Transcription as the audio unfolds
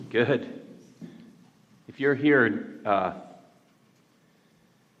Good. If you're here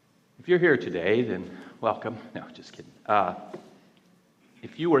today, then welcome. No, just kidding.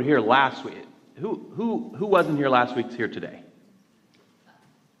 If you were here last week, who wasn't here last week's here today?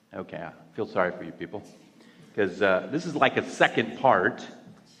 Okay, I feel sorry for you people, because this is like a second part,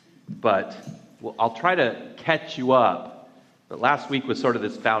 but I'll try to catch you up. But last week was sort of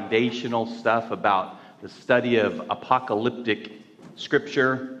this foundational stuff about the study of apocalyptic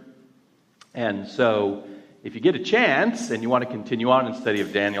scripture. And so if you get a chance and you want to continue on in study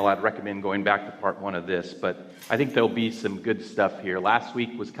of Daniel, I'd recommend going back to part 1 of this. But I think there'll be some good stuff here. Last week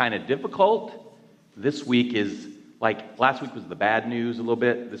was kind of difficult. This week is last week was the bad news a little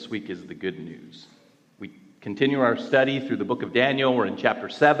bit. This week is the good news. We continue our study through the book of Daniel. We're in chapter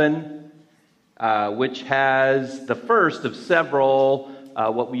 7, which has the first of several,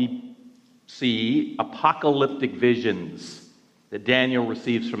 what we see, apocalyptic visions that Daniel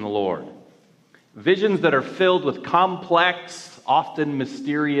receives from the Lord. Visions that are filled with complex, often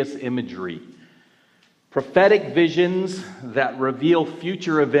mysterious imagery. Prophetic visions that reveal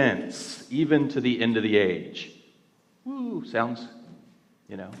future events, even to the end of the age. Woo, sounds,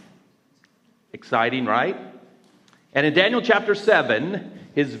 exciting, right? And in Daniel chapter 7,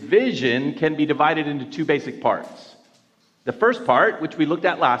 his vision can be divided into 2 basic parts. The first part, which we looked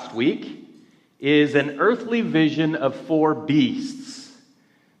at last week, is an earthly vision of 4 beasts.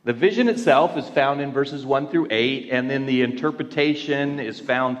 The vision itself is found in verses 1 through 8, and then the interpretation is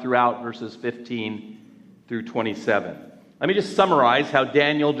found throughout verses 15 through 27. Let me just summarize how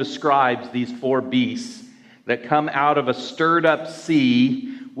Daniel describes these 4 beasts that come out of a stirred up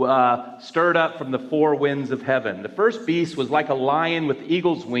sea, stirred up from the 4 winds of heaven. The first beast was like a lion with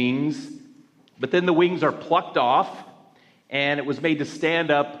eagle's wings, but then the wings are plucked off, and it was made to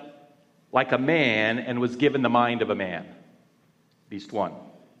stand up like a man and was given the mind of a man. Beast 1.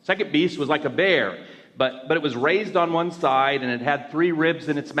 Second beast was like a bear, but it was raised on one side, and it had 3 ribs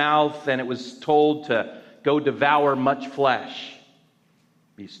in its mouth, and it was told to go devour much flesh.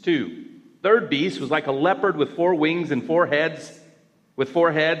 Beast 2. Third beast was like a leopard with 4 wings and 4 heads,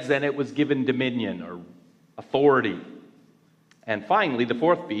 and it was given dominion or authority. And finally, the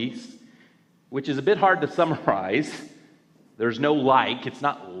fourth beast, which is a bit hard to summarize. There's no it's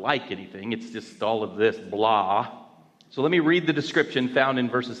not like anything, it's just all of this blah. So let me read the description found in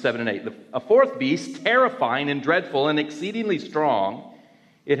verses 7 and 8. A fourth beast, terrifying and dreadful and exceedingly strong.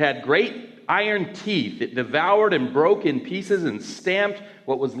 It had great iron teeth. It devoured and broke in pieces and stamped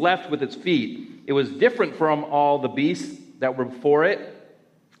what was left with its feet. It was different from all the beasts that were before it,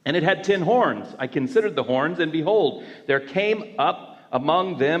 and it had 10 horns. I considered the horns, and behold, there came up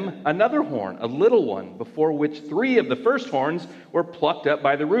among them another horn, a little one, before which 3 of the first horns were plucked up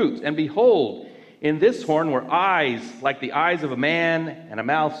by the roots. And behold, in this horn were eyes like the eyes of a man, and a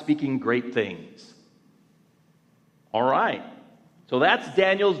mouth speaking great things. All right. So that's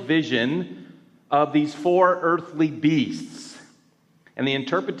Daniel's vision of these 4 earthly beasts. And the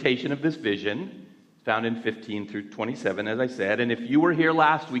interpretation of this vision is found in 15 through 27, as I said. And if you were here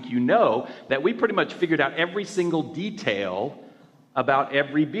last week, you know that we pretty much figured out every single detail about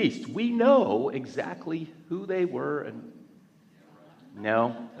every beast. We know exactly who they were and...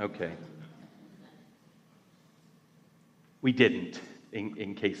 No? Okay. We didn't,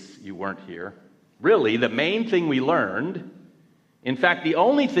 in case you weren't here. Really, the main thing we learned, in fact, the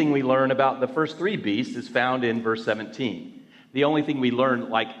only thing we learn about the first 3 beasts is found in verse 17. The only thing we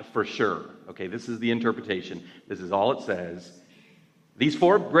learn, for sure. Okay, this is the interpretation. This is all it says. These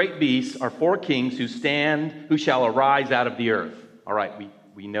 4 great beasts are 4 kings who shall arise out of the earth. All right,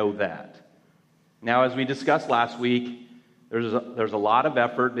 we know that. Now, as we discussed last week, there's a lot of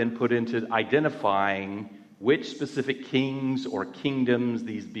effort been put into identifying which specific kings or kingdoms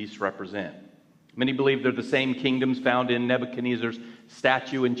these beasts represent. Many believe they're the same kingdoms found in Nebuchadnezzar's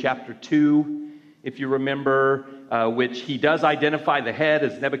statue in chapter 2, if you remember, which he does identify the head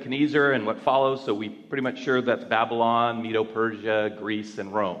as Nebuchadnezzar and what follows, so we're pretty much sure that's Babylon, Medo-Persia, Greece,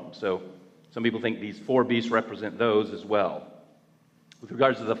 and Rome. So some people think these 4 beasts represent those as well. With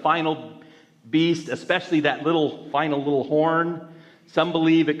regards to the final beast, especially that final little horn, some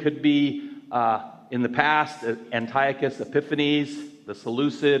believe it could be, in the past, Antiochus Epiphanes, the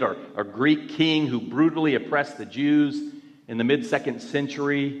Seleucid or Greek king who brutally oppressed the Jews in the mid-2nd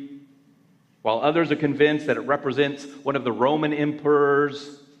century, while others are convinced that it represents one of the Roman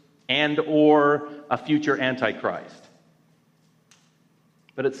emperors and or a future Antichrist.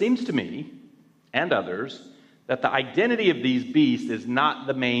 But it seems to me, and others, that the identity of these beasts is not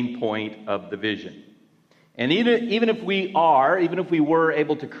the main point of the vision. And even if we were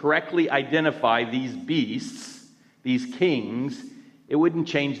able to correctly identify these beasts, these kings, it wouldn't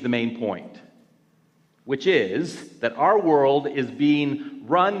change the main point, which is that our world is being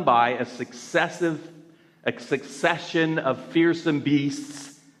run by a succession of fearsome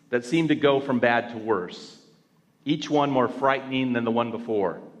beasts that seem to go from bad to worse, each one more frightening than the one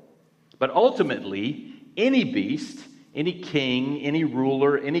before. But ultimately, any beast, any king, any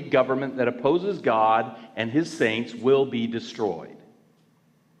ruler, any government that opposes God and his saints will be destroyed.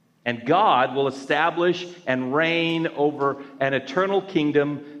 And God will establish and reign over an eternal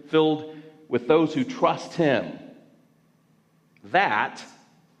kingdom filled with those who trust him. That,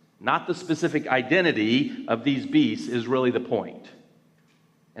 not the specific identity of these beasts, is really the point.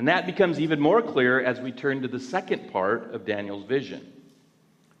 And that becomes even more clear as we turn to the second part of Daniel's vision.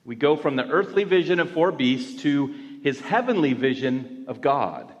 We go from the earthly vision of 4 beasts to his heavenly vision of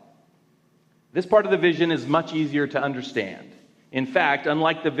God. This part of the vision is much easier to understand. In fact,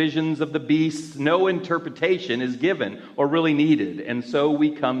 unlike the visions of the beasts, no interpretation is given or really needed. And so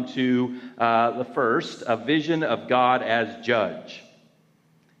we come to the first, a vision of God as judge.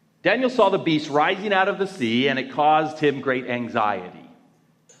 Daniel saw the beast rising out of the sea, and it caused him great anxiety,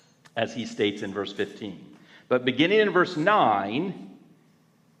 as he states in verse 15. But beginning in verse 9,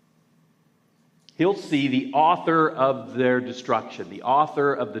 he'll see the author of their destruction, the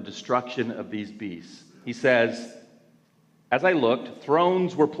author of the destruction of these beasts. He says, as I looked,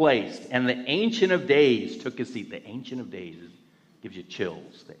 thrones were placed, and the Ancient of Days took his seat. The Ancient of Days gives you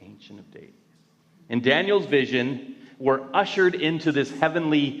chills, the Ancient of Days. In Daniel's vision, we're ushered into this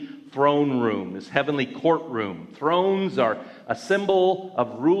heavenly throne room, this heavenly courtroom. Thrones are a symbol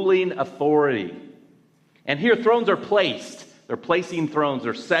of ruling authority. And here thrones are placed. They're placing thrones.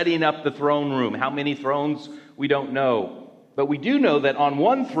 They're setting up the throne room. How many thrones? We don't know. But we do know that on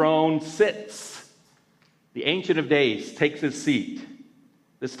one throne sits the Ancient of Days, takes his seat.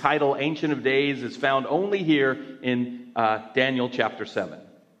 This title, Ancient of Days, is found only here in Daniel chapter 7.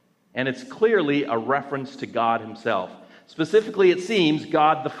 And it's clearly a reference to God himself. Specifically, it seems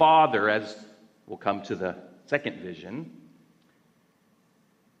God the Father, as we'll come to the second vision.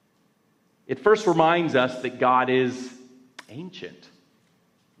 It first reminds us that God is ancient.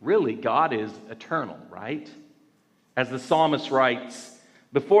 Really, God is eternal, right? As the psalmist writes,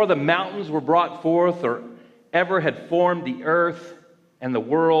 before the mountains were brought forth or ever had formed the earth and the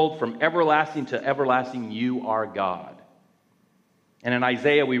world, from everlasting to everlasting, you are God. And in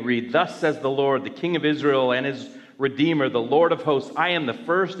Isaiah we read, thus says the Lord, the King of Israel and his Redeemer, the Lord of hosts, I am the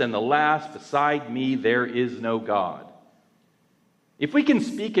first and the last. Beside me there is no God. If we can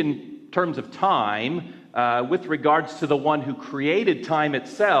speak in terms of time, with regards to the one who created time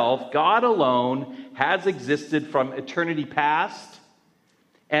itself, God alone has existed from eternity past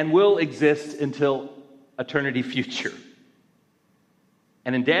and will exist until eternity future.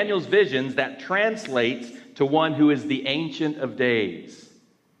 And in Daniel's visions, that translates to one who is the Ancient of Days.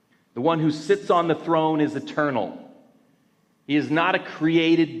 The one who sits on the throne is eternal. He is not a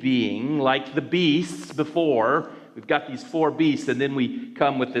created being like the beasts before. We've got these 4 beasts, and then we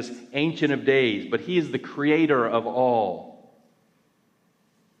come with this Ancient of Days. But he is the creator of all.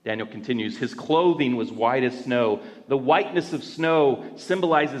 Daniel continues, his clothing was white as snow. The whiteness of snow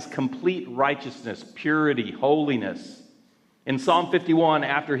symbolizes complete righteousness, purity, holiness. In Psalm 51,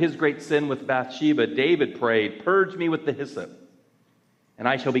 after his great sin with Bathsheba, David prayed, purge me with the hyssop, and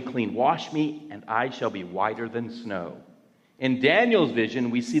I shall be clean. Wash me, and I shall be whiter than snow. In Daniel's vision,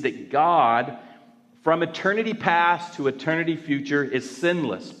 we see that God, from eternity past to eternity future, is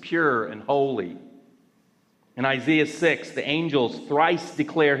sinless, pure, and holy. In Isaiah 6, the angels thrice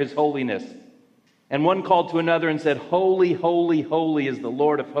declare his holiness. And one called to another and said, holy, holy, holy is the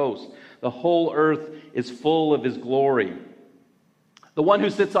Lord of hosts. The whole earth is full of his glory. The one who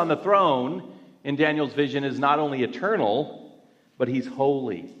sits on the throne in Daniel's vision is not only eternal, but he's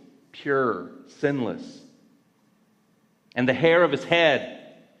holy, pure, sinless. And the hair of his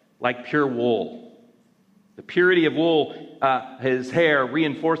head like pure wool. The purity of wool, his hair,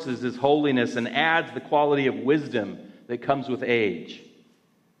 reinforces his holiness and adds the quality of wisdom that comes with age.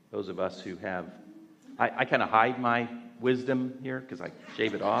 Those of us who have... I kind of hide my wisdom here because I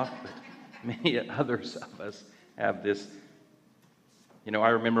shave it off, but many others of us have this. You know, I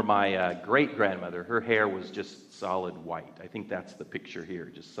remember my great-grandmother. Her hair was just solid white. I think that's the picture here,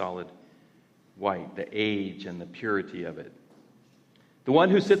 just solid white, the age and the purity of it. The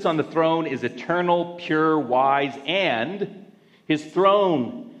one who sits on the throne is eternal, pure, wise, and his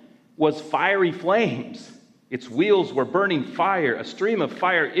throne was fiery flames. Its wheels were burning fire. A stream of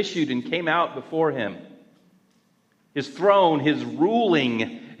fire issued and came out before him. His throne, his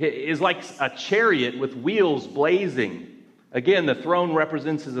ruling, is like a chariot with wheels blazing. Again, the throne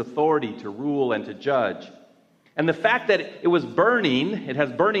represents his authority to rule and to judge. And the fact that it was burning, it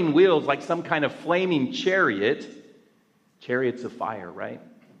has burning wheels like some kind of flaming chariot, chariots of fire, right?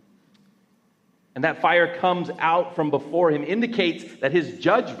 And that fire comes out from before him, indicates that his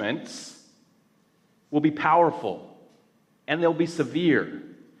judgments will be powerful and they'll be severe.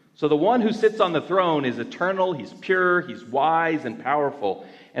 So the one who sits on the throne is eternal, he's pure, he's wise and powerful.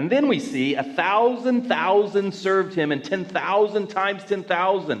 And then we see 1,000,000 served him, and 10,000 times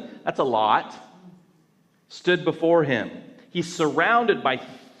 10,000, that's a lot, stood before him. He's surrounded by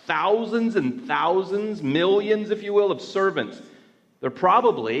thousands and thousands, millions, if you will, of servants. It's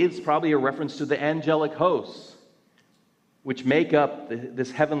probably a reference to the angelic hosts, which make up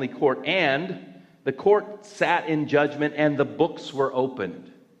this heavenly court. And the court sat in judgment, and the books were opened.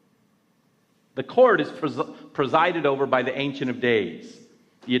 The court is presided over by the Ancient of Days,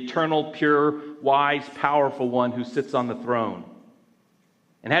 the eternal, pure, wise, powerful one who sits on the throne.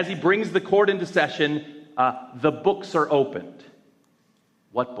 And as he brings the court into session, the books are opened.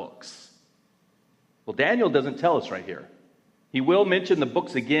 What books? Well, Daniel doesn't tell us right here. He will mention the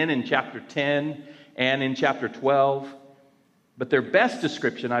books again in chapter 10 and in chapter 12. But their best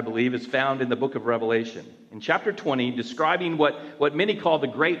description, I believe, is found in the book of Revelation. In chapter 20, describing what many call the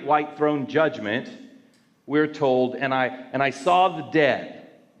great white throne judgment, we're told, and I saw the dead,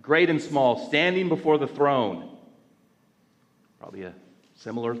 great and small, standing before the throne. Probably a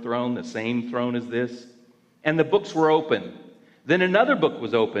similar throne, the same throne as this. And the books were open. Then another book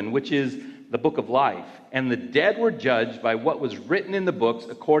was opened, which is the book of life. And the dead were judged by what was written in the books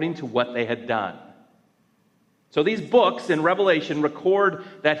according to what they had done. So these books in Revelation record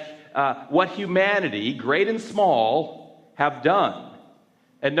that what humanity, great and small, have done.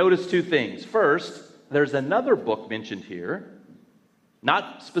 And notice two things. First, there's another book mentioned here,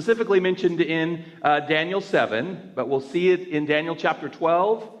 not specifically mentioned in Daniel 7, but we'll see it in Daniel chapter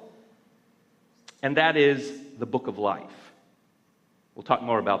 12, and that is the book of life. We'll talk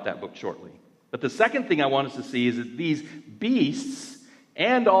more about that book shortly. But the second thing I want us to see is that these beasts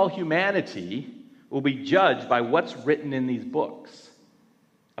and all humanity will be judged by what's written in these books,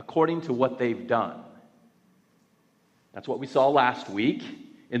 according to what they've done. That's what we saw last week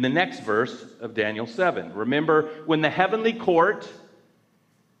in the next verse of Daniel 7. Remember, when the heavenly court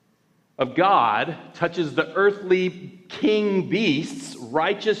of God touches the earthly king beasts,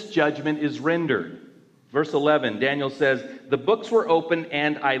 righteous judgment is rendered. Verse 11, Daniel says, "The books were opened,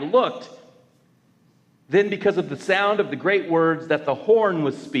 and I looked. Then because of the sound of the great words that the horn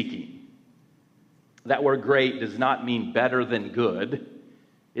was speaking." That word great does not mean better than good.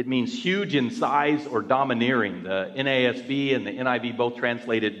 It means huge in size or domineering. The NASB and the NIV both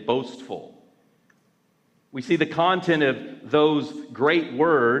translate it boastful. We see the content of those great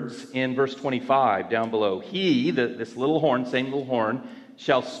words in verse 25 down below. He, this little horn, same little horn,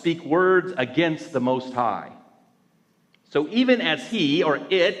 shall speak words against the Most High. So even as he, or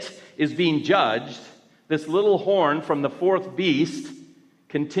it, is being judged, this little horn from the fourth beast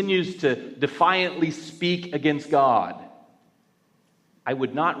continues to defiantly speak against God. I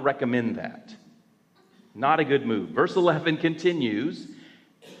would not recommend that. Not a good move. Verse 11 continues,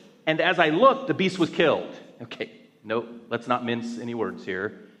 "And as I looked, the beast was killed." Okay, no, let's not mince any words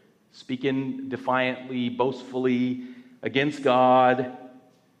here. Speaking defiantly, boastfully against God,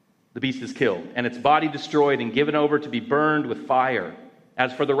 the beast is killed, and its body destroyed and given over to be burned with fire.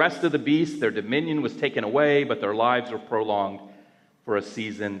 As for the rest of the beasts, their dominion was taken away, but their lives were prolonged for a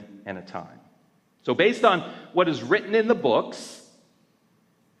season and a time. So based on what is written in the books,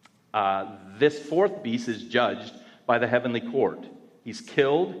 this fourth beast is judged by the heavenly court. He's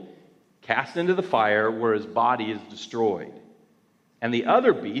killed, cast into the fire, where his body is destroyed. And the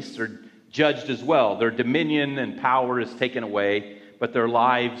other beasts are judged as well. Their dominion and power is taken away, but their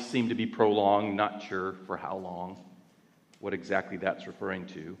lives seem to be prolonged, not sure for how long, what exactly that's referring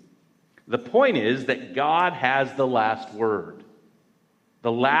to. The point is that God has the last word.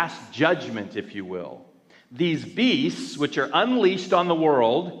 The last judgment, if you will. These beasts, which are unleashed on the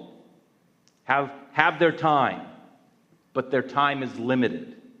world, have their time, but their time is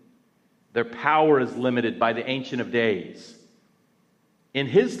limited. Their power is limited by the Ancient of Days. In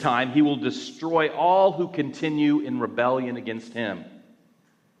his time, he will destroy all who continue in rebellion against him.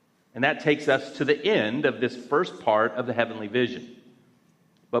 And that takes us to the end of this first part of the heavenly vision.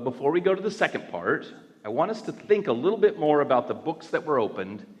 But before we go to the second part, I want us to think a little bit more about the books that were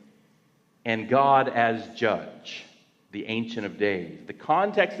opened and God as judge, the Ancient of Days. The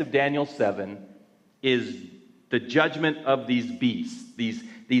context of Daniel 7 is the judgment of these beasts,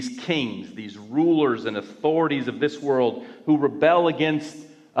 these kings, these rulers and authorities of this world who rebel against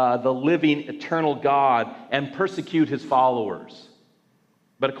the living, eternal God and persecute his followers.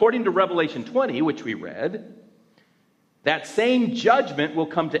 But according to Revelation 20, which we read, That same judgment will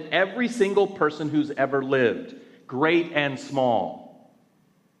come to every single person who's ever lived, great and small.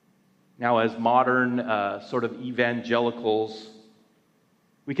 Now, as modern sort of evangelicals,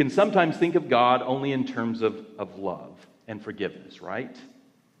 we can sometimes think of God only in terms of love and forgiveness, right?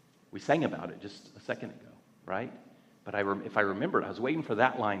 We sang about it just a second ago, right? But if I remember, I was waiting for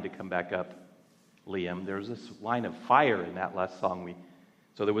that line to come back up, Liam. There was this line of fire in that last song.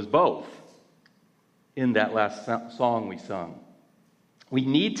 So there was both in that last song we sung. We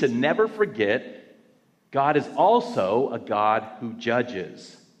need to never forget God is also a God who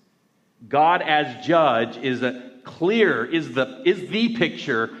judges. God as judge is the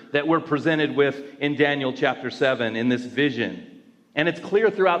picture that we're presented with in Daniel chapter 7 in this vision. And it's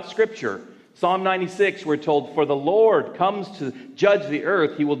clear throughout Scripture. Psalm 96, we're told, "For the Lord comes to judge the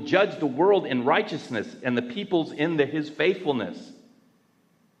earth. He will judge the world in righteousness and the peoples in his faithfulness."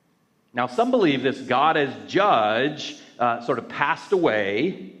 Now, some believe this God as judge sort of passed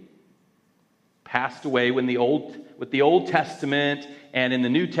away with the Old Testament, and in the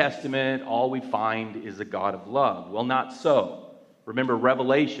New Testament, all we find is a God of love. Well, not so. Remember,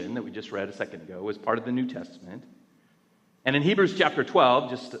 Revelation, that we just read a second ago, is part of the New Testament. And in Hebrews chapter 12,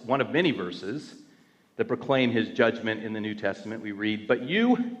 just one of many verses that proclaim his judgment in the New Testament, we read, "But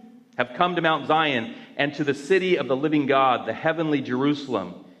you have come to Mount Zion and to the city of the living God, the heavenly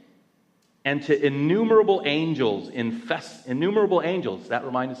Jerusalem, and to innumerable angels innumerable angels." That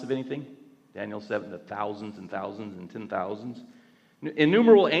remind us of anything? Daniel 7, the thousands and thousands and 10,000s.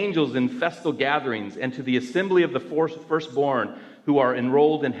 "Innumerable angels in festal gatherings, and to the assembly of the firstborn who are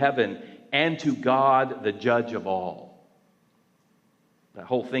enrolled in heaven, and to God, the judge of all." That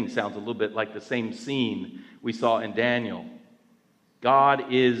whole thing sounds a little bit like the same scene we saw in Daniel.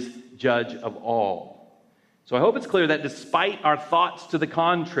 God is judge of all. So I hope it's clear that despite our thoughts to the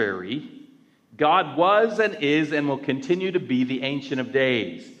contrary, God was and is and will continue to be the Ancient of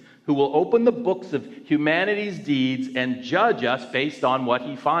Days, who will open the books of humanity's deeds and judge us based on what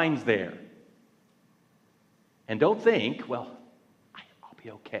he finds there. And don't think, well, I'll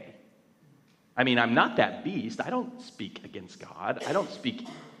be okay. I mean, I'm not that beast. I don't speak against God. I don't speak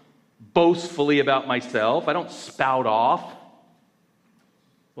boastfully about myself. I don't spout off.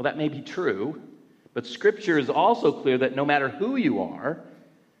 Well, that may be true, but Scripture is also clear that no matter who you are,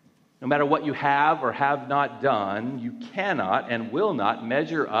 no matter what you have or have not done, you cannot and will not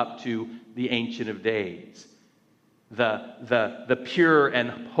measure up to the Ancient of Days, the pure and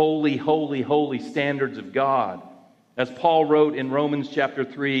holy, holy, holy standards of God. As Paul wrote in Romans chapter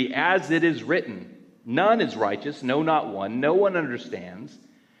 3, "As it is written, none is righteous, no, not one. No one understands.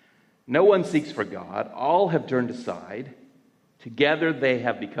 No one seeks for God. All have turned aside. Together they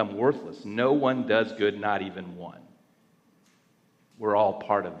have become worthless. No one does good, not even one." We're all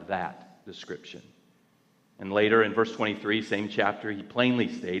part of that description. And later in verse 23, same chapter, he plainly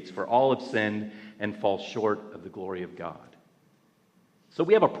states, "For all have sinned and fall short of the glory of God." So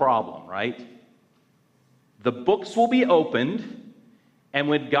we have a problem, right? The books will be opened, and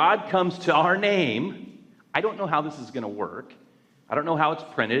when God comes to our name, I don't know how this is going to work. I don't know how it's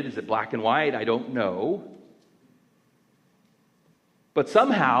printed. Is it black and white? I don't know. But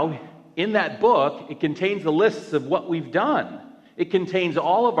somehow, in that book, it contains the lists of what we've done. It contains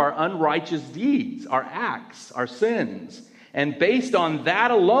all of our unrighteous deeds, our acts, our sins. And based on that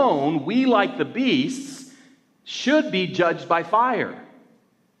alone, we, like the beasts, should be judged by fire.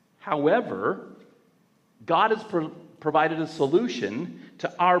 However, God has provided a solution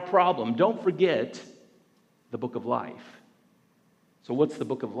to our problem. Don't forget the book of life. So what's the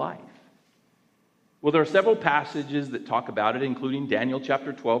book of life? Well, there are several passages that talk about it, including Daniel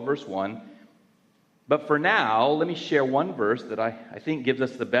chapter 12, verse 1. But for now, let me share one verse that I think gives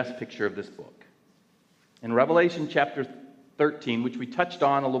us the best picture of this book. In Revelation chapter 13, which we touched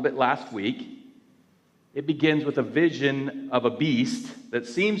on a little bit last week, it begins with a vision of a beast that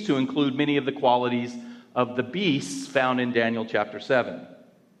seems to include many of the qualities of the beasts found in Daniel chapter 7.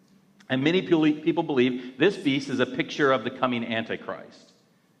 And many people believe this beast is a picture of the coming Antichrist.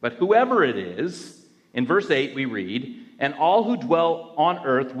 But whoever it is, in verse 8 we read, "And all who dwell on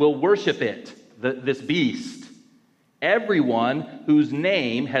earth will worship it," this beast, "everyone whose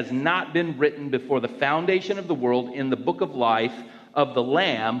name has not been written before the foundation of the world in the book of life of the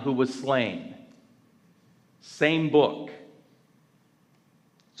Lamb who was slain." Same book.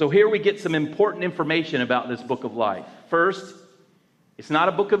 So here we get some important information about this book of life. First, it's not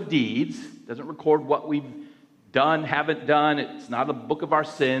a book of deeds. It doesn't record what we've done, haven't done. It's not a book of our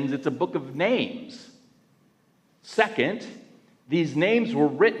sins. It's a book of names. Second, these names were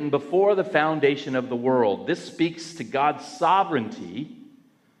written before the foundation of the world. This speaks to God's sovereignty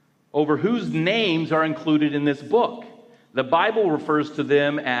over whose names are included in this book. The Bible refers to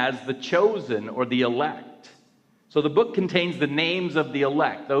them as the chosen or the elect. So the book contains the names of the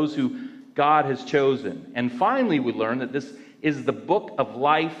elect, those who God has chosen. And finally, we learn that this is the book of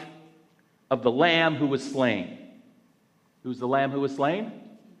life of the Lamb who was slain. Who's the Lamb who was slain?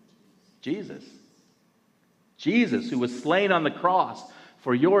 Jesus. Jesus, who was slain on the cross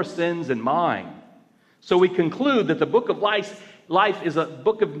for your sins and mine. So we conclude that the book of life is a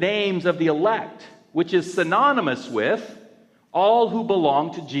book of names of the elect, which is synonymous with all who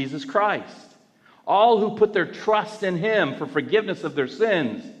belong to Jesus Christ, all who put their trust in Him for forgiveness of their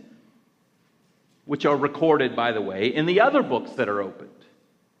sins, which are recorded, by the way, in the other books that are opened.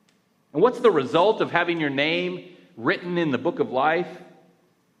 And what's the result of having your name written in the book of life?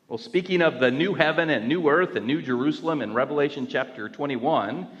 Well, speaking of the new heaven and new earth and new Jerusalem in Revelation chapter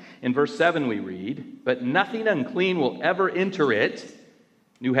 21, in verse 7 we read, "But nothing unclean will ever enter it,"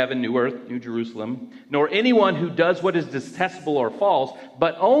 new heaven, new earth, new Jerusalem, "nor anyone who does what is detestable or false,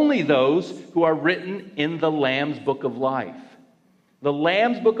 but only those who are written in the Lamb's book of life." The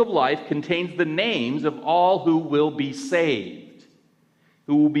Lamb's book of life contains the names of all who will be saved,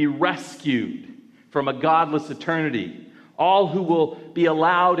 who will be rescued from a godless eternity, all who will be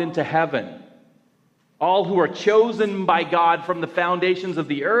allowed into heaven, all who are chosen by God from the foundations of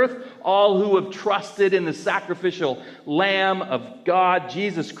the earth, all who have trusted in the sacrificial Lamb of God,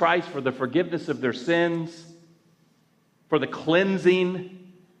 Jesus Christ, for the forgiveness of their sins, for the cleansing,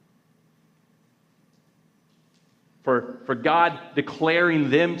 for God declaring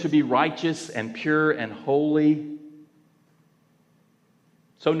them to be righteous and pure and holy.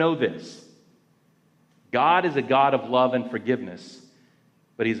 So know this: God is a God of love and forgiveness,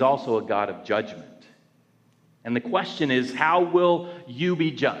 but He's also a God of judgment. And the question is, how will you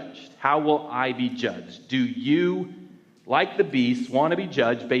be judged? How will I be judged? Do you, like the beast, want to be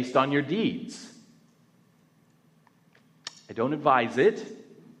judged based on your deeds? I don't advise it.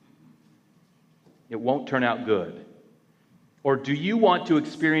 It won't turn out good. Or do you want to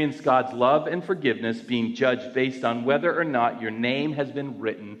experience God's love and forgiveness being judged based on whether or not your name has been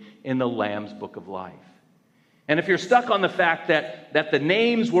written in the Lamb's book of life? And if you're stuck on the fact that the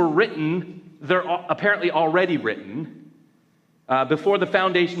names were written, they're apparently already written before the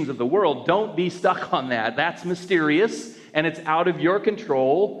foundations of the world, don't be stuck on that. That's mysterious, and it's out of your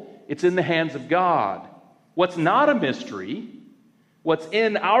control. It's in the hands of God. What's not a mystery, what's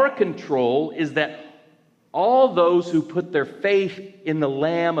in our control, is that all those who put their faith in the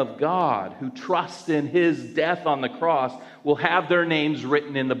Lamb of God, who trust in His death on the cross, will have their names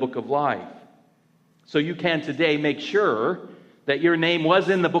written in the book of life. So you can today make sure that your name was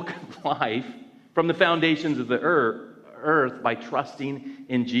in the book of life from the foundations of the earth by trusting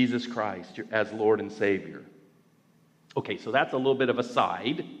in Jesus Christ as Lord and Savior. Okay, so that's a little bit of a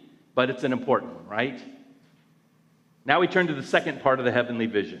side, but it's an important one, right? Now we turn to the second part of the heavenly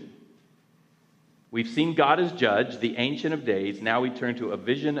vision. We've seen God as judge, the Ancient of Days. Now we turn to a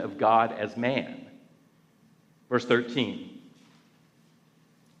vision of God as man. Verse 13.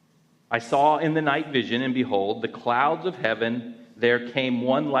 "I saw in the night vision, and behold, the clouds of heaven, there came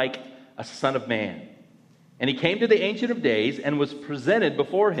one like a son of man. And he came to the Ancient of Days and was presented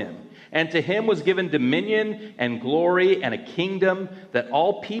before him. And to him was given dominion and glory and a kingdom, that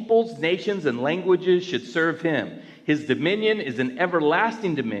all peoples, nations, and languages should serve him. His dominion is an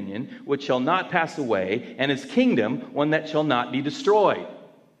everlasting dominion which shall not pass away, and his kingdom one that shall not be destroyed."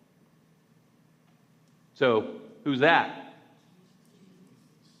 So, who's that?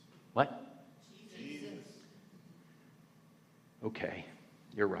 What? Jesus. Okay,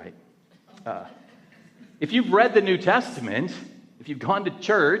 you're right. If you've read the New Testament, if you've gone to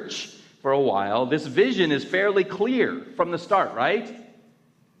church for a while, this vision is fairly clear from the start, right?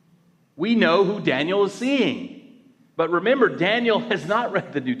 We know who Daniel is seeing. But remember, Daniel has not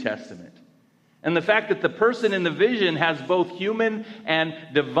read the New Testament. And the fact that the person in the vision has both human and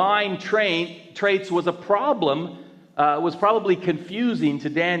divine traits was a problem, was probably confusing to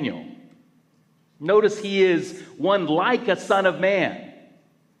Daniel. Notice he is one like a son of man.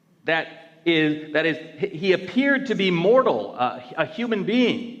 That is, he appeared to be mortal, a human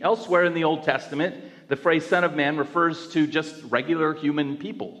being. Elsewhere in the Old Testament, the phrase son of man refers to just regular human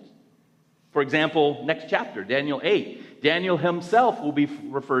people. For example, next chapter, Daniel 8. Daniel himself will be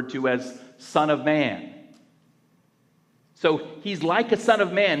referred to as Son of Man. So he's like a son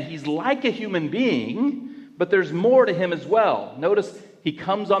of man. He's like a human being, but there's more to him as well. Notice he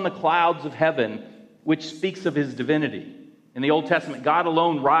comes on the clouds of heaven, which speaks of his divinity. In the Old Testament, God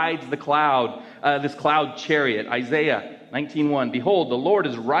alone rides the cloud, this cloud chariot. Isaiah 19:1. "Behold, the Lord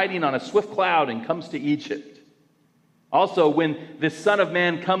is riding on a swift cloud and comes to Egypt." Also, when this Son of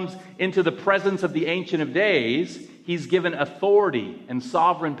Man comes into the presence of the Ancient of Days, he's given authority and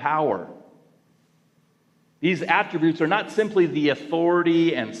sovereign power. These attributes are not simply the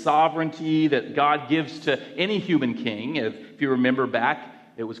authority and sovereignty that God gives to any human king. If you remember back,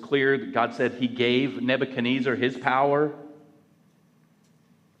 it was clear that God said he gave Nebuchadnezzar his power.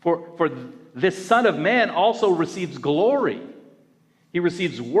 For this Son of Man also receives glory. He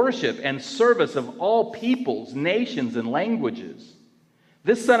receives worship and service of all peoples, nations, and languages.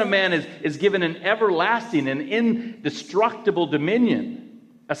 This Son of Man is given an everlasting and indestructible dominion,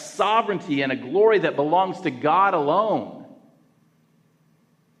 a sovereignty and a glory that belongs to God alone.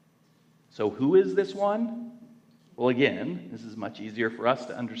 So who is this one? Well, again, this is much easier for us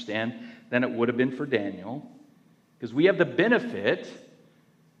to understand than it would have been for Daniel, because we have the benefit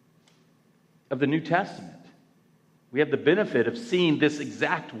of the New Testament. We have the benefit of seeing this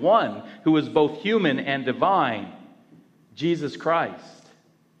exact one who is both human and divine, Jesus Christ.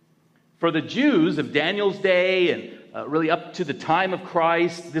 For the Jews of Daniel's day and really up to the time of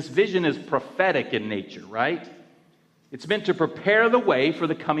Christ, this vision is prophetic in nature, right? It's meant to prepare the way for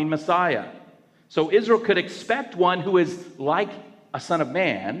the coming Messiah. So Israel could expect one who is like a Son of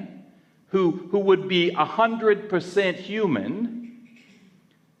Man, who would be 100% human,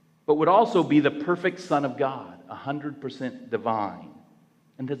 but would also be the perfect Son of God, 100% divine.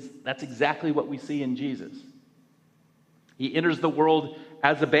 And that's exactly what we see in Jesus. He enters the world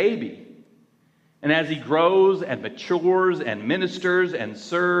as a baby. And as he grows and matures and ministers and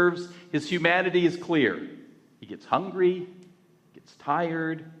serves, his humanity is clear. He gets hungry, gets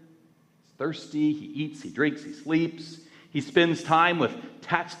tired, he's thirsty, he eats, he drinks, he sleeps. He spends time with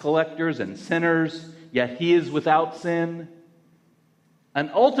tax collectors and sinners, yet he is without sin.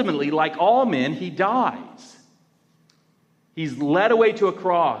 And ultimately, like all men, he dies. He's led away to a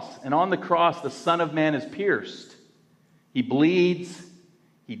cross, and on the cross, the Son of Man is pierced. He bleeds,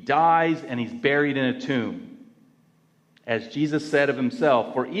 he dies, and he's buried in a tomb. As Jesus said of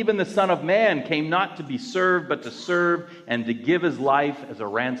himself, "For even the Son of Man came not to be served, but to serve and to give his life as a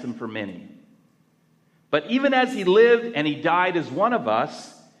ransom for many." But even as he lived and he died as one of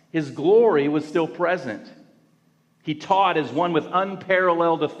us, his glory was still present. He taught as one with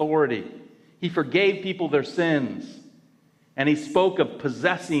unparalleled authority. He forgave people their sins. And he spoke of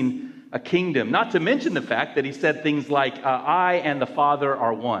possessing a kingdom, not to mention the fact that he said things like, "I and the Father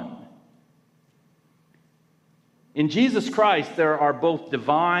are one." In Jesus Christ, there are both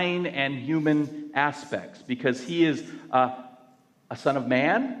divine and human aspects, because he is a Son of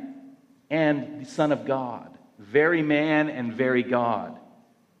Man and the Son of God, very man and very God.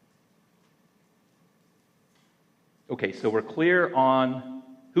 Okay, so we're clear on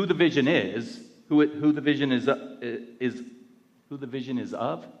who the vision is, who the vision is who the vision is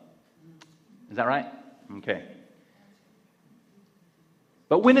of. Is that right? Okay.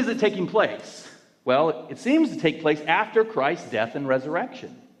 But when is it taking place? Well, it seems to take place after Christ's death and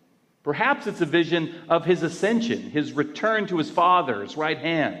resurrection. Perhaps it's a vision of his ascension, his return to his Father's right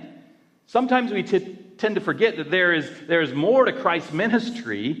hand. Sometimes we tend to forget that there is more to Christ's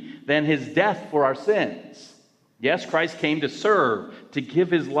ministry than his death for our sins. Yes, Christ came to serve, to give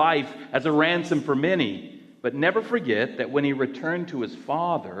his life as a ransom for many. But never forget that when he returned to his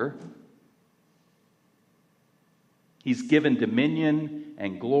Father, he's given dominion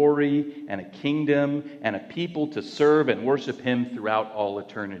and glory and a kingdom and a people to serve and worship him throughout all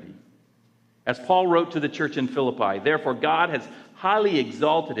eternity. As Paul wrote to the church in Philippi, "Therefore God has highly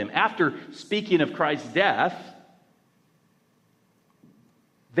exalted him." After speaking of Christ's death,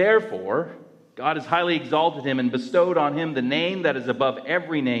 therefore God has highly exalted him and bestowed on him the name that is above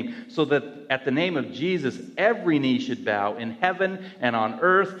every name, so that at the name of Jesus every knee should bow in heaven and on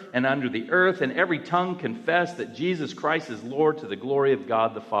earth and under the earth, and every tongue confess that Jesus Christ is Lord, to the glory of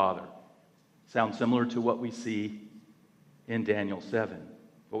God the Father. Sounds similar to what we see in Daniel 7.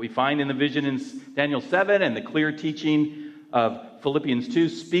 What we find in the vision in Daniel 7 and the clear teaching of Philippians 2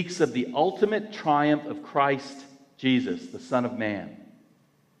 speaks of the ultimate triumph of Christ Jesus, the Son of Man.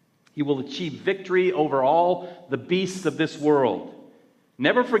 He will achieve victory over all the beasts of this world.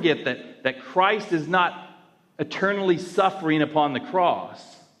 Never forget that Christ is not eternally suffering upon the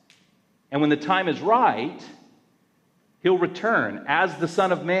cross. And when the time is right, he'll return as the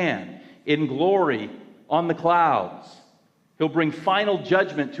Son of Man in glory on the clouds. He'll bring final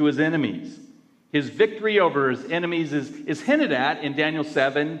judgment to his enemies. His victory over his enemies is hinted at in Daniel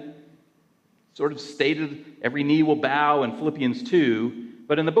 7, sort of stated, every knee will bow in Philippians 2.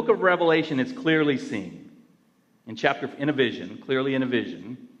 But in the book of Revelation, it's clearly seen. In a vision, clearly in a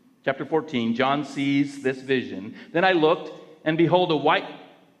vision. Chapter 14, John sees this vision. "Then I looked, and behold,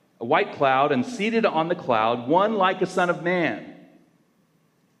 a white cloud, and seated on the cloud, one like a son of man,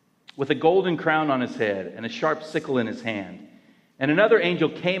 with a golden crown on his head and a sharp sickle in his hand. And another angel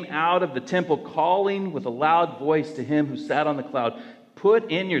came out of the temple, calling with a loud voice to him who sat on the cloud,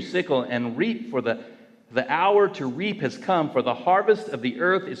 "Put in your sickle and reap, for the hour to reap has come, for the harvest of the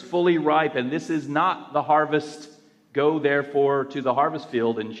earth is fully ripe." And this is not the harvest, "Go therefore to the harvest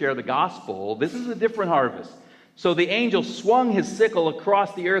field and share the gospel." This is a different harvest. So the angel swung his sickle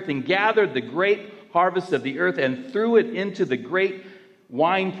across the earth and gathered the great harvest of the earth and threw it into the great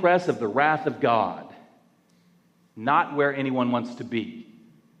winepress of the wrath of God. Not where anyone wants to be.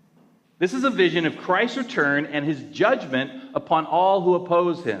 This is a vision of Christ's return and his judgment upon all who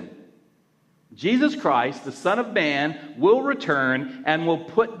oppose him. Jesus Christ, the Son of Man, will return and will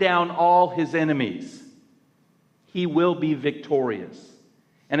put down all his enemies. He will be victorious.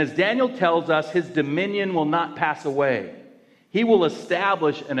 And as Daniel tells us, his dominion will not pass away. He will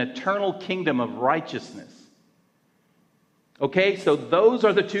establish an eternal kingdom of righteousness. Okay, so those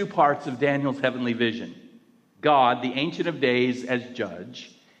are the two parts of Daniel's heavenly vision. God, the Ancient of Days, as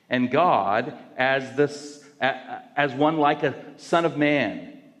judge, and God as one like a son of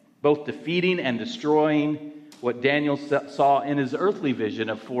man, both defeating and destroying what Daniel saw in his earthly vision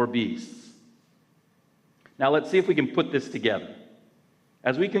of four beasts. Now let's see if we can put this together.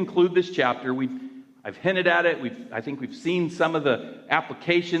 As we conclude this chapter, I've hinted at it. I think we've seen some of the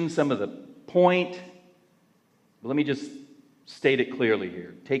applications, some of the point. But let me just state it clearly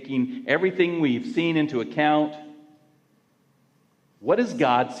here. Taking everything we've seen into account, what is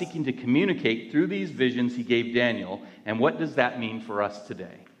God seeking to communicate through these visions he gave Daniel, and what does that mean for us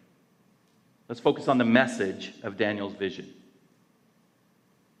today? Let's focus on the message of Daniel's vision.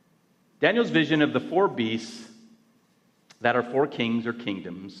 Daniel's vision of the four beasts that are four kings or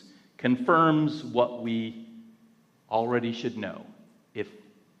kingdoms confirms what we already should know if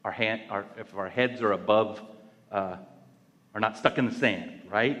our heads are above, are not stuck in the sand,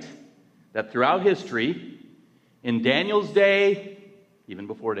 right? That throughout history, in Daniel's day, even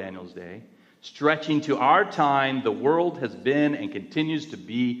before Daniel's day, stretching to our time, the world has been and continues to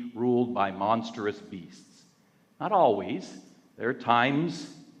be ruled by monstrous beasts. Not always. There are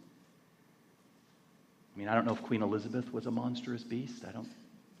times, I don't know if Queen Elizabeth was a monstrous beast.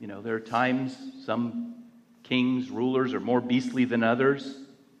 There are times some kings, rulers are more beastly than others.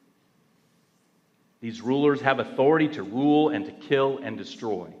 These rulers have authority to rule and to kill and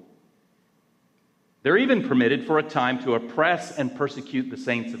destroy. They're even permitted for a time to oppress and persecute the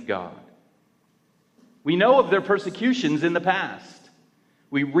saints of God. We know of their persecutions in the past.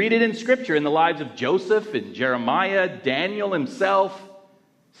 We read it in Scripture in the lives of Joseph and Jeremiah, Daniel himself,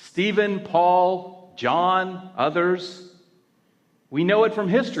 Stephen, Paul, John, others. We know it from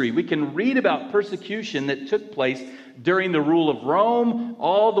history. We can read about persecution that took place during the rule of Rome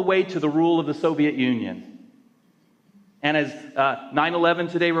all the way to the rule of the Soviet Union. And as 9/11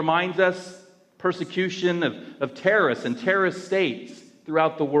 today reminds us, persecution of terrorists and terrorist states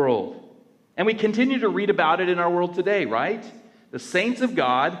throughout the world. And we continue to read about it in our world today, right? The saints of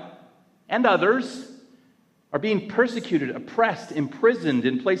God and others are being persecuted, oppressed, imprisoned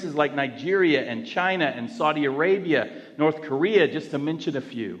in places like Nigeria and China and Saudi Arabia, North Korea, just to mention a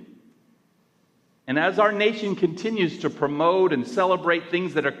few. And as our nation continues to promote and celebrate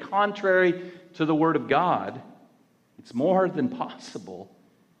things that are contrary to the Word of God, it's more than possible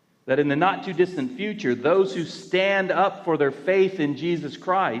that in the not-too-distant future, those who stand up for their faith in Jesus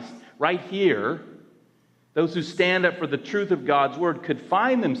Christ, right here, those who stand up for the truth of God's Word, could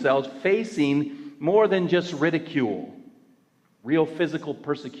find themselves facing more than just ridicule, real physical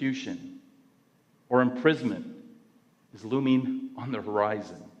persecution, or imprisonment is looming on the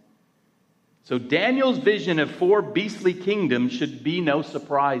horizon. So Daniel's vision of four beastly kingdoms should be no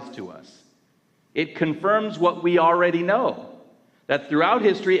surprise to us. It confirms what we already know, that throughout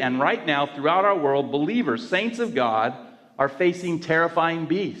history and right now throughout our world, believers, saints of God, are facing terrifying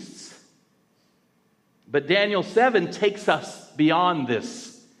beasts. But Daniel 7 takes us beyond this.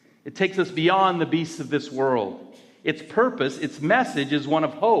 It takes us beyond the beasts of this world. Its purpose, its message is one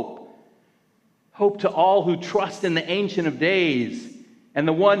of hope. Hope to all who trust in the Ancient of Days and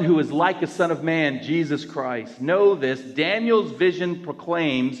the one who is like a Son of Man, Jesus Christ. Know this, Daniel's vision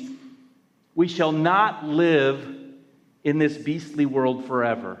proclaims, we shall not live in this beastly world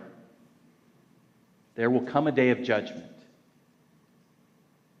forever. There will come a day of judgment.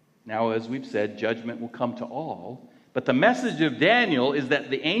 Now, as we've said, judgment will come to all. But the message of Daniel is that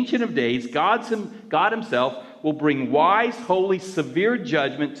the Ancient of Days, God himself, will bring wise, holy, severe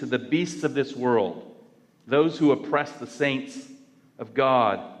judgment to the beasts of this world. Those who oppress the saints of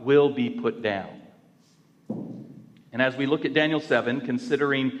God will be put down. And as we look at Daniel 7,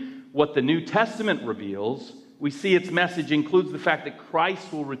 considering what the New Testament reveals, we see its message includes the fact that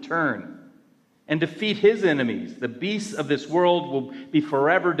Christ will return and defeat his enemies. The beasts of this world will be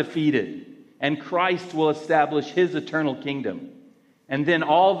forever defeated, and Christ will establish his eternal kingdom. And then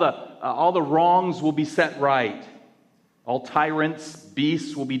all the wrongs will be set right. All tyrants,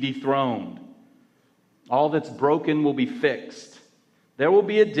 beasts will be dethroned. All that's broken will be fixed. There will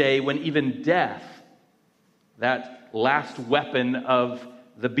be a day when even death, that last weapon of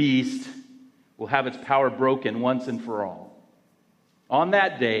the beast, will have its power broken once and for all. On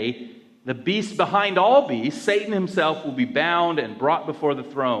that day, the beast behind all beasts, Satan himself, will be bound and brought before the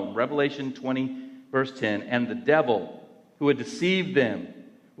throne. Revelation 20, verse 10. And the devil who had deceived them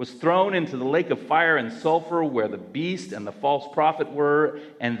was thrown into the lake of fire and sulfur where the beast and the false prophet were,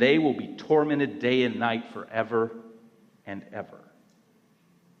 and they will be tormented day and night forever and ever.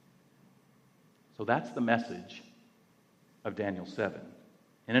 So that's the message of Daniel 7.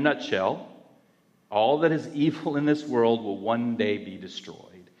 In a nutshell, all that is evil in this world will one day be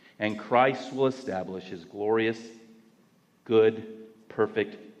destroyed, and Christ will establish his glorious, good,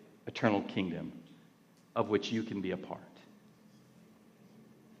 perfect, eternal kingdom, of which you can be a part.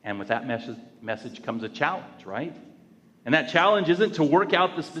 And with that message comes a challenge, right? And that challenge isn't to work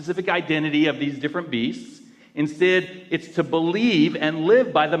out the specific identity of these different beasts. Instead, it's to believe and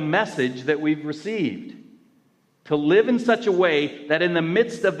live by the message that we've received. To live in such a way that in the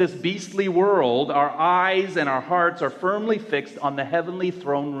midst of this beastly world, our eyes and our hearts are firmly fixed on the heavenly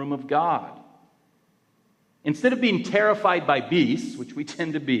throne room of God. Instead of being terrified by beasts, which we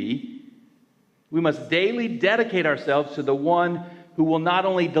tend to be, we must daily dedicate ourselves to the one who will not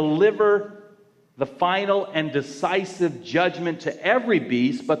only deliver the final and decisive judgment to every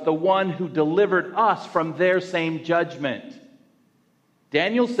beast, but the one who delivered us from their same judgment.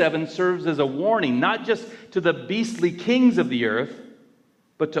 Daniel 7 serves as a warning, not just to the beastly kings of the earth,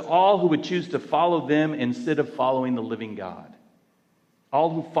 but to all who would choose to follow them instead of following the living God. All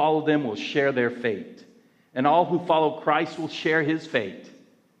who follow them will share their fate, and all who follow Christ will share his fate.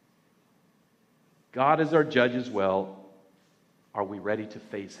 God is our judge as well. Are we ready to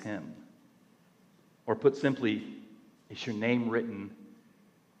face him? Or put simply, is your name written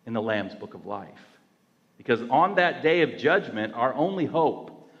in the Lamb's Book of Life? Because on that day of judgment, our only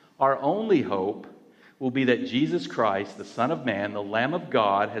hope will be that Jesus Christ, the Son of Man, the Lamb of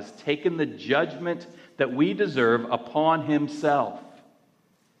God, has taken the judgment that we deserve upon himself.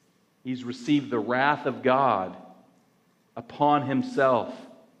 He's received the wrath of God upon himself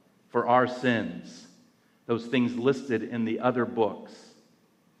for our sins. Those things listed in the other books.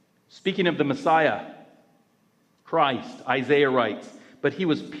 Speaking of the Messiah, Christ, Isaiah writes, but he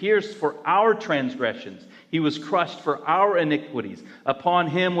was pierced for our transgressions. He was crushed for our iniquities. Upon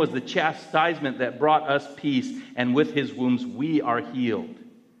him was the chastisement that brought us peace, and with his wounds we are healed.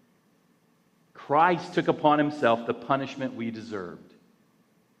 Christ took upon himself the punishment we deserved,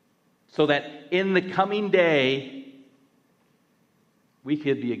 so that in the coming day we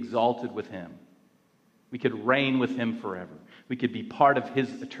could be exalted with him. We could reign with him forever. We could be part of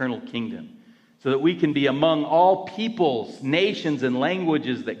his eternal kingdom, so that we can be among all peoples, nations, and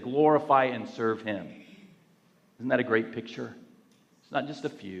languages that glorify and serve him. Isn't that a great picture? It's not just a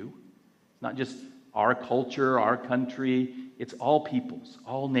few. It's not just our culture, our country. It's all peoples,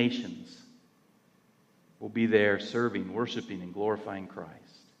 all nations will be there serving, worshiping, and glorifying Christ.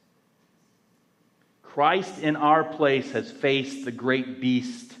 Christ in our place has faced the great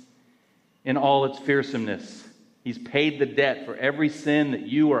beast in all its fearsomeness. He's paid the debt for every sin that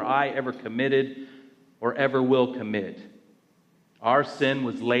you or I ever committed or ever will commit. Our sin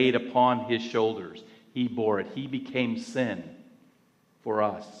was laid upon his shoulders. He bore it. He became sin for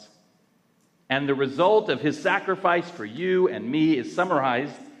us. And the result of his sacrifice for you and me is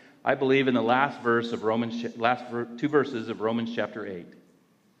summarized, I believe, in the last two verses of Romans chapter 8.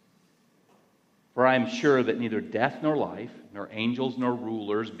 For I am sure that neither death nor life, nor angels nor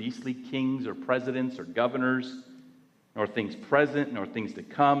rulers, beastly kings or presidents or governors, nor things present, nor things to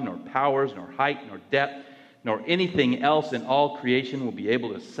come, nor powers, nor height, nor depth, nor anything else in all creation will be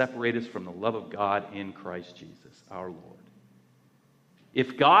able to separate us from the love of God in Christ Jesus, our Lord.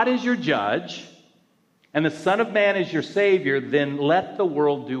 If God is your judge, and the Son of Man is your Savior, then let the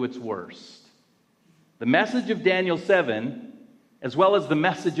world do its worst. The message of Daniel 7, as well as the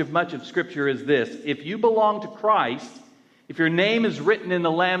message of much of Scripture, is this: if you belong to Christ, if your name is written in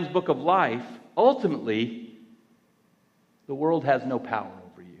the Lamb's Book of Life, ultimately, the world has no power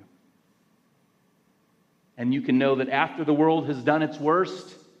over you. And you can know that after the world has done its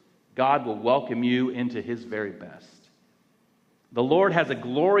worst, God will welcome you into his very best. The Lord has a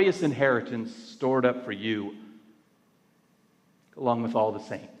glorious inheritance stored up for you along with all the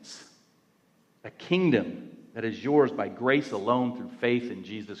saints. A kingdom that is yours by grace alone through faith in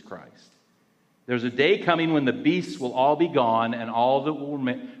Jesus Christ. There's a day coming when the beasts will all be gone and all that will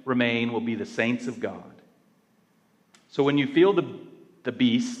remain will be the saints of God. So when you feel the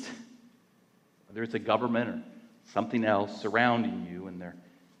beast, whether it's a government or something else surrounding you and their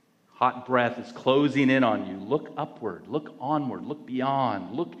hot breath is closing in on you, look upward, look onward, look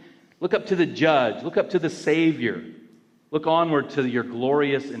beyond, look up to the judge, look up to the Savior, look onward to your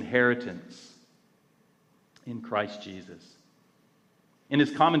glorious inheritance in Christ Jesus. In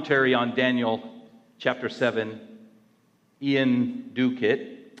his commentary on Daniel chapter 7, Ian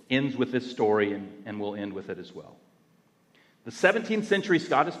Duquette ends with this story, and we'll end with it as well. The 17th century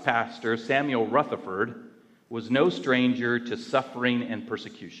Scottish pastor Samuel Rutherford was no stranger to suffering and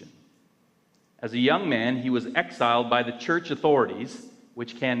persecution. As a young man, he was exiled by the church authorities,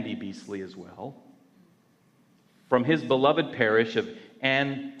 which can be beastly as well, from his beloved parish of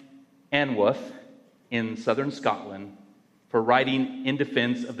Anwoth in southern Scotland for writing in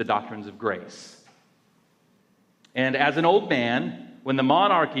defense of the doctrines of grace. And as an old man, when the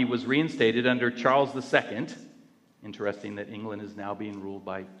monarchy was reinstated under Charles II, interesting that England is now being ruled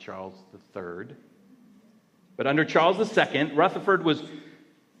by Charles III, but under Charles II, Rutherford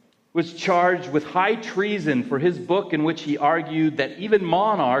was charged with high treason for his book in which he argued that even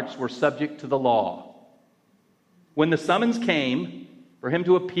monarchs were subject to the law. When the summons came for him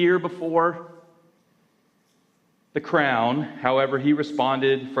to appear before the crown, however, he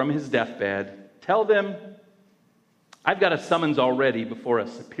responded from his deathbed, "Tell them I've got a summons already before a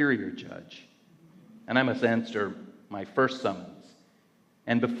superior judge, and I must answer my first summons.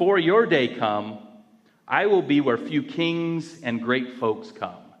 And before your day come, I will be where few kings and great folks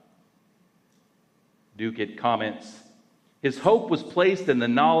come." Duquette comments, "His hope was placed in the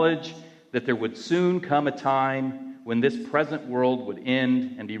knowledge that there would soon come a time when this present world would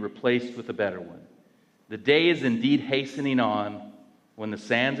end and be replaced with a better one. The day is indeed hastening on when the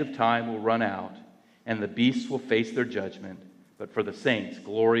sands of time will run out and the beasts will face their judgment, but for the saints,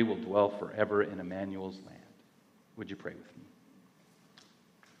 glory will dwell forever in Emmanuel's land." Would you pray with me?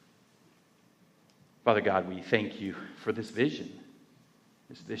 Father God, we thank you for this vision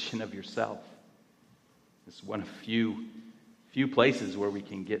of yourself. It's one of few places where we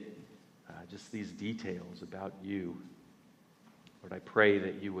can get just these details about you. Lord, I pray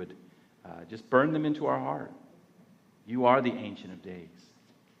that you would just burn them into our heart. You are the Ancient of Days.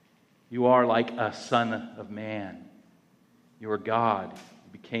 You are like a Son of Man. You are God.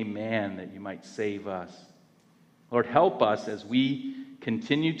 You became man that you might save us. Lord, help us as we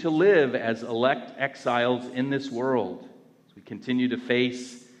continue to live as elect exiles in this world, as we continue to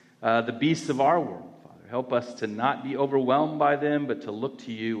face the beasts of our world. Father, help us to not be overwhelmed by them, but to look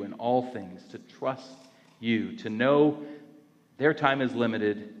to you in all things, to trust you, to know their time is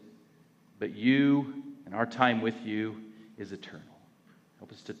limited, but you and our time with you is eternal.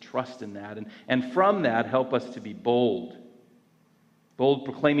 Help us to trust in that. And from that, help us to be bold. Bold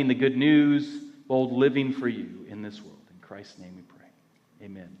proclaiming the good news, bold living for you in this world. In Christ's name we pray.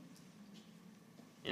 Amen.